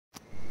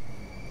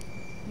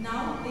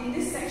Now in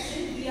this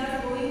section we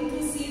are going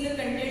to see the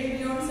content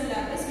beyond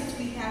syllabus which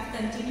we have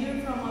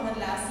continued from our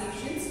last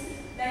sessions,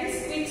 that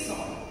is quick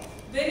sort.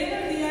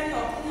 Whenever we are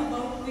talking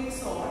about quick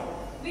sort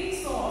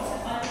always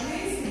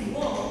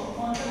work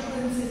on the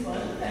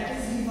principle that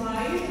is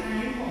divide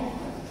and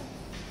conquer.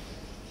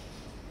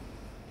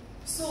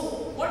 So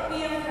what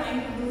we are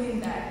trying to do in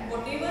that,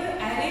 whatever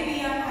array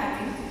we are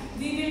having,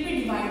 we will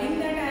be dividing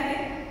that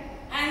array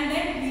and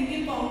then we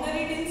will conquer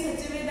it in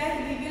such a way that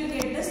we will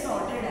get the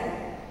sorted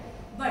array.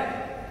 But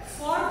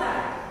for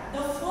that,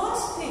 the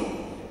first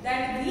thing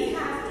that we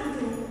have to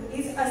do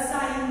is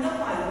assign the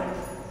pivot.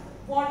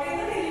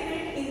 Whatever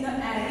element in the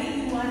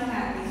array you are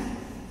having,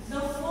 the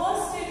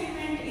first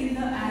element in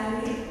the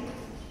array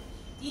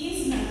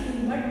is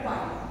nothing but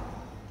pivot.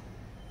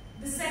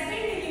 The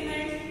second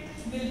element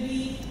will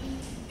be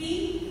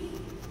P.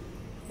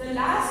 The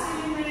last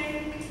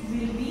element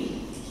will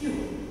be Q.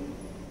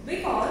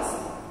 Because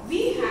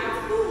we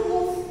have to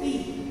move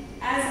P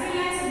as well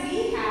as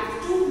we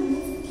have to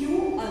move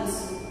Q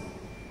also.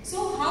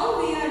 So how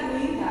we are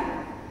doing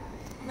that?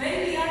 When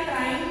we are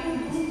trying to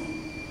do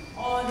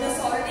the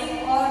sorting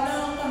or the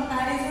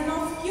comparison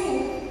of Q,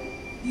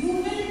 you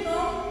will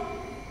come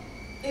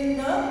in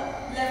the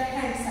left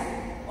hand side.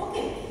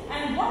 Okay.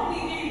 And what we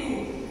will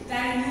do,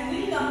 that you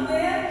will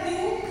compare Q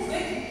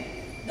with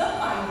the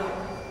pivot.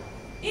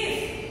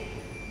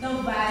 If the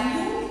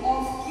value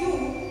of Q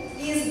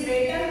is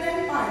greater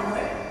than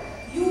pivot,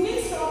 you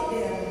will stop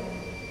there.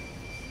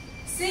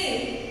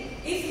 Say,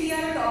 if we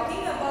are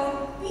talking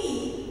about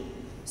P,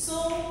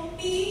 so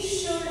P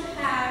should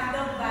have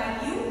the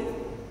value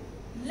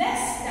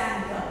less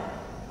than the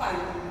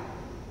pivot.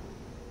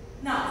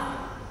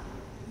 Now,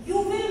 you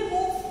will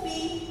move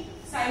P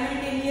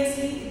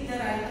simultaneously in the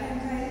right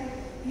hand side.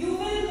 You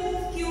will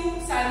move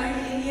Q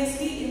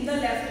simultaneously in the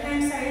left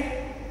hand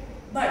side.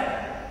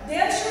 But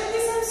there should be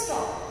some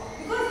stop.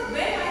 Because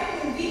when I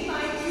am moving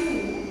my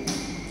Q,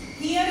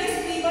 here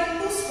is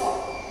pivot to stop.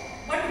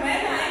 But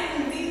when I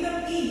am moving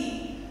the P,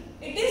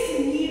 it is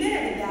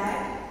needed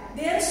that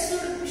there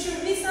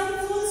should be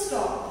some full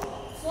stop.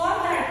 For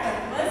that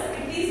purpose,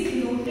 it is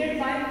denoted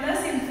by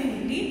plus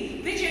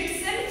infinity, which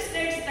itself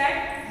states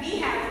that we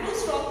have to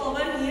stop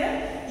over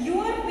here.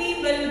 Your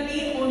P will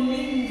be only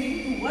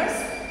moving towards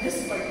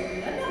this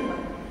particular number.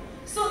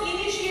 So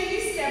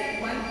initially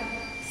step 1,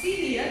 see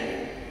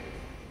here,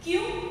 Q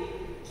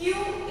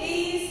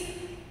is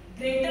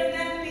greater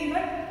than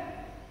pivot.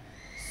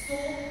 So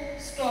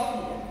stop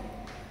here.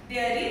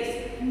 There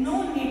is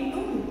no need to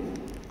move.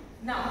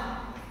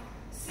 Now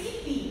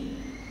see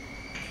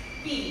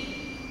P.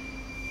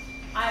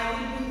 I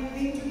will be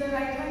moving to the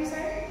right hand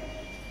side.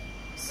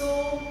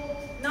 So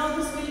now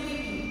this will be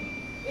P.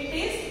 It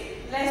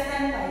is less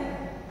than pivot.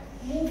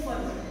 Move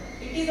further.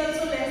 It is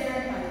also less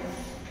than pivot.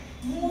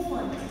 Move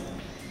further.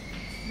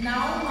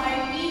 Now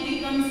my P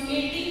becomes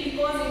 80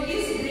 because it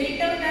is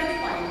greater than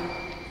pivot.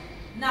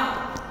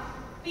 Now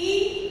P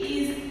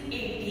is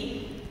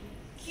 80.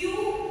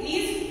 Q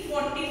is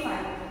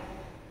 45.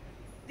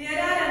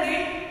 There are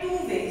again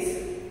two ways.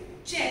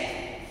 Check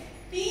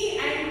P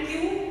and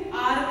Q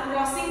are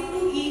crossing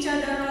to each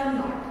other or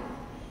not.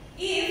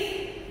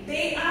 If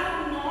they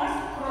are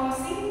not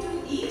crossing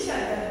to each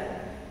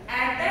other,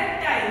 at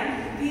that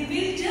time we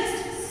will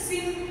just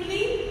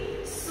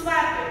simply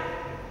swap it.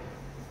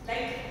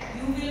 Like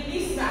you will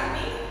be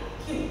swapping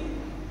Q.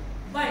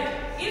 But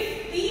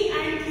if P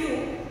and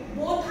Q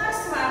both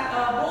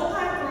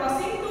are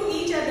crossing to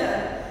each other,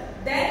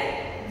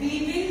 then we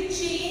will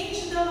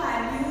change the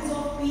values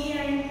of P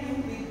and Q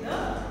with the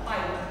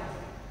pivot.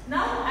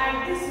 Now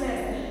at this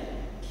level,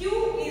 Q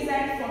is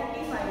at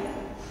 45.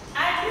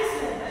 At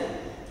this level,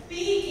 P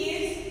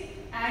is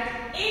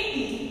at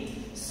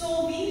 80.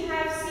 So we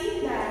have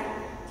seen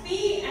that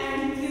P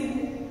and Q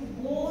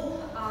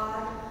both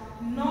are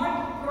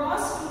not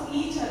cross to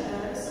each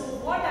other. So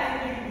what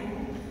I will do,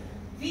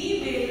 we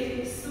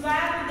will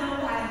swap the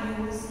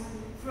values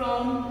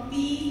from P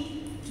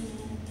to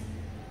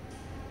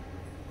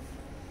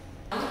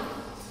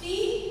P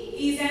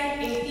is at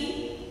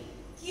 80,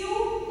 Q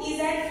is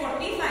at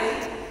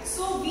 45.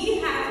 So we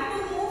have to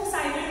move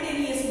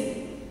simultaneously.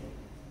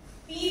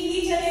 P bhi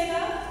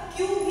chalega, Q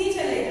bhi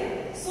chalega.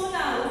 So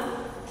now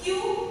Q,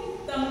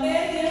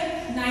 compare here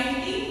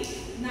 90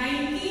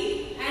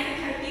 and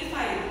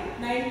 35.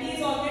 90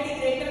 is already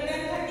greater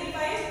than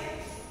 35.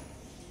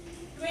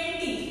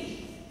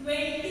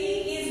 20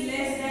 is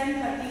less than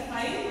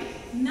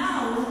 35. Now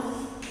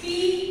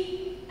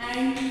P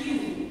and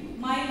Q.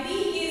 My P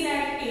is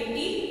at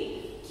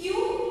 80, Q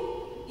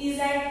is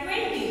at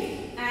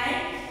 20, and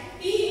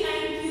P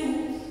and Q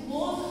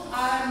both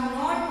are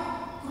not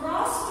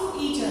cross to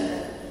each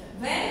other.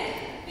 When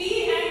P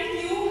and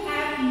Q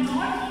have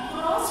not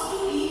crossed to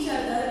each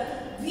other,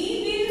 we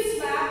will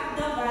swap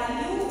the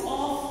value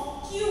of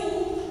Q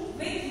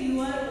with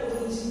your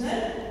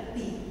original P.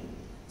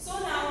 So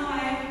now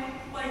my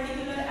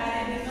particular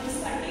array becomes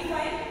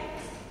 35,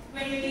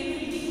 20 will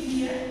be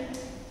here,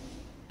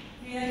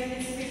 here it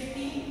is 50,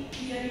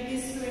 here it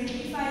is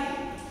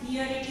 25,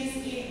 here it is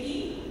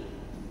 80,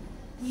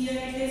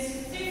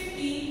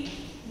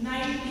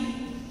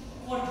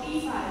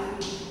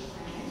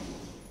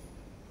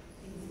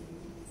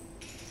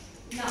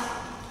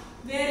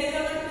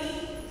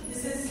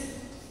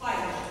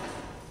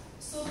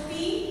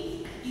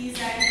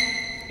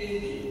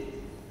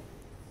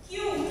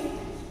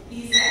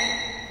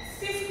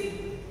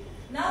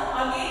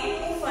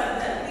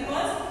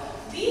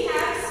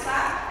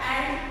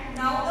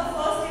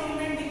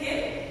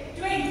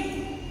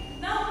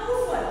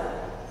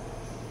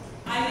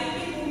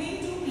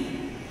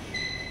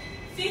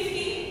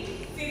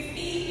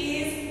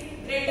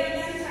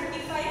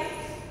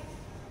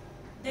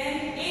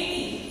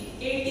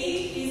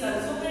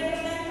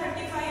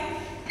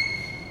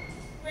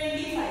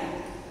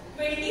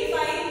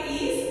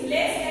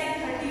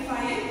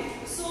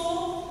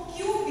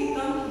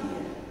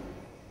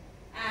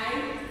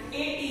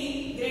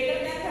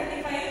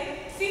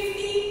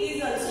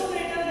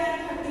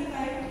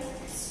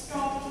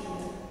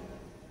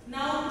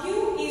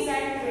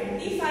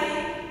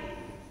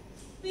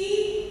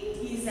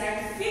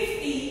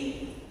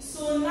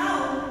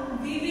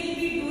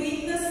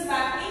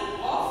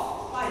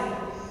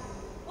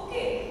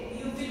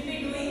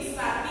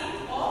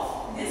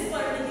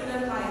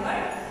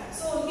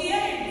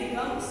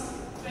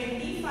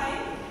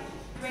 25,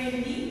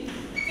 20,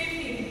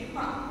 15.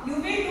 हाँ, you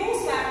will do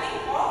swapping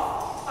of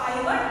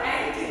pivot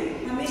and Q.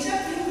 हमेशा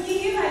Q की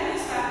ही value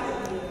swap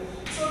होती है.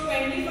 So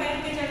 25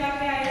 के जगह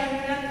पे आएगा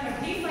मेरा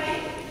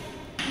 35.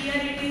 Here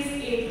it is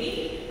 80,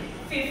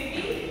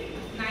 50,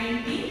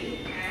 90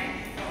 and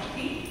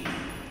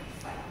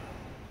 45.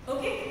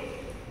 Okay.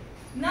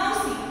 Now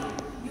see,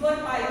 your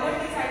pivot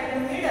is at the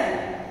middle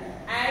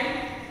and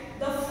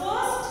the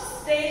first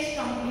stage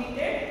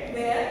completed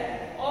where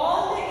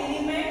all the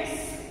elements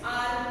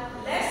are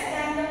less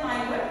than the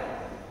pivot,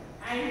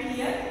 and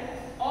here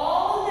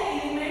all the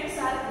elements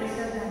are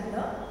greater than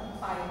the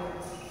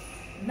pivot.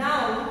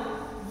 Now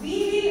we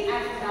will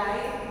apply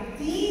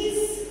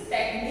these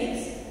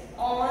techniques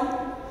on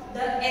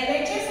the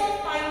LHS of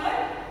pivot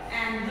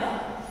and the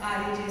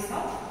RHS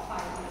of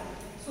pivot.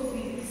 So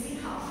we will see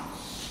how.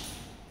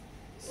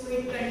 So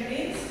it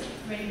contains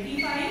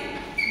 25,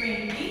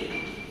 20,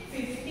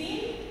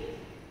 15,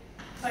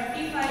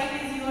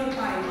 35 is your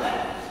pivot,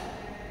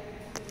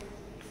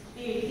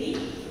 80,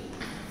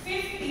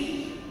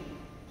 50,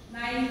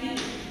 90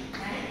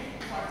 and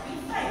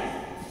 45.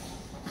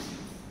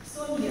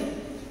 So here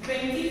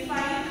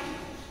 25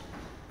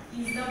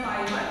 is the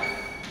pivot.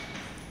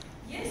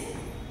 Yes.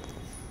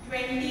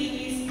 20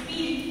 is P,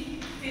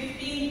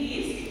 15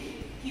 is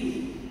Q,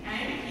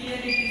 and here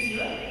it is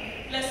your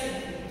plus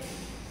infinity.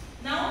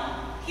 Now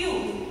Q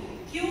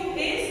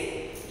is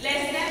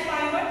less than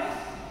pivot.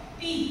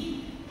 P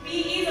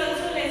is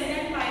also less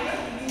than pivot.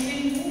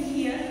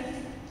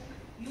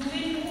 You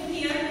will move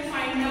here to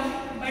find out,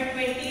 but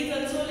 20 is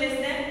also less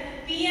than.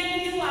 P and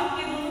Q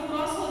आपके दोनों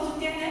cross हो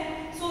चुके हैं.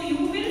 So you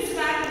will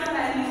swap the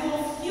value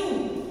of Q.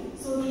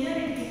 So here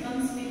it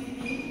becomes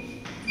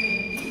 15,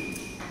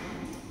 20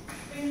 and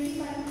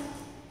 25,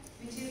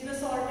 which is the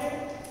sorted.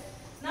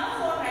 Now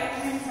for right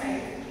hand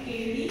side,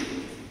 80,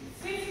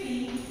 50,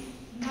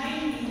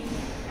 90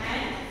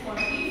 and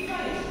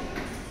 45.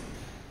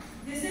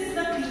 This is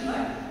the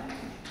pivot,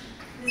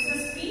 this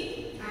is P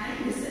and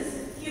this is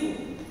Q.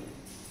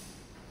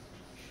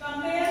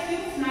 Compare Q,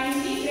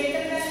 90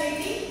 greater than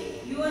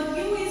 80. Your Q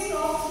is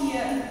stopped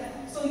here.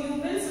 So you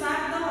will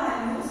swap the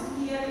values.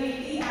 Here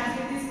 80 as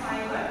it is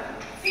pivot,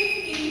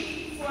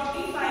 50,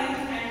 45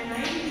 and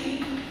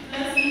 90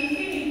 plus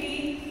infinity.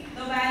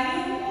 The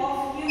value of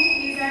Q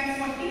is at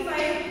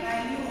 45,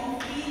 value of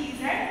P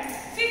is at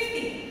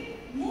 50.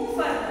 Move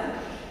further.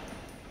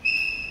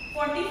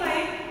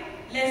 45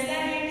 less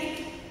than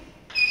 80.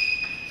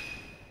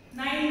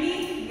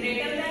 90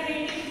 greater than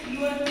 80.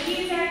 Your P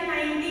is at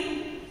 90.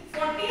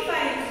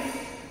 45.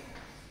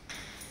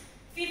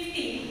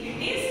 50. It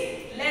is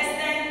less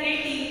than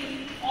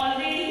 80.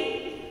 Already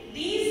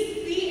these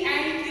P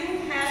and Q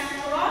have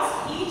crossed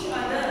each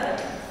other.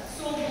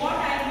 So what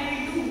I will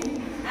do,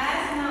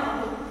 as now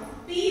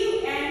P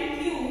and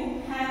Q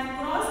have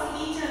crossed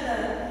each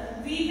other,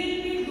 we will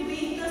be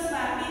doing the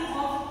swapping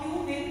of Q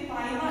with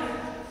pivot.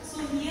 So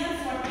here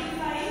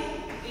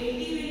 45,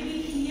 80 will be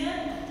here,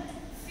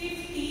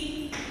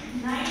 50,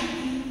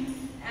 90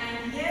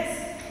 and yes,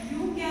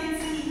 you can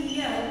see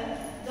here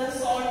the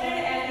sorted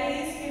array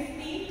is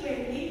 50,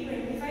 20,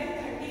 25,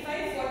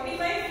 35,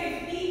 45,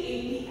 50,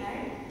 80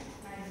 and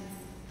 90.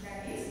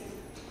 That is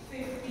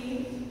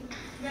 15,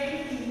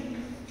 20,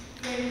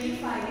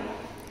 25,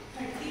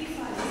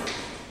 35,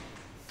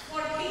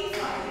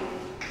 45,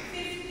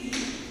 50,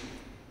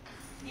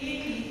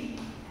 80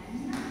 and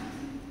 90.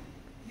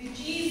 Which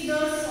is the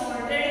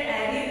sorted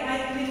array by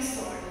quick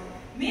sort.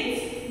 Means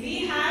we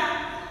have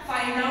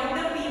find out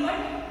the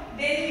pivot,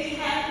 then we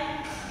have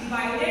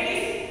divided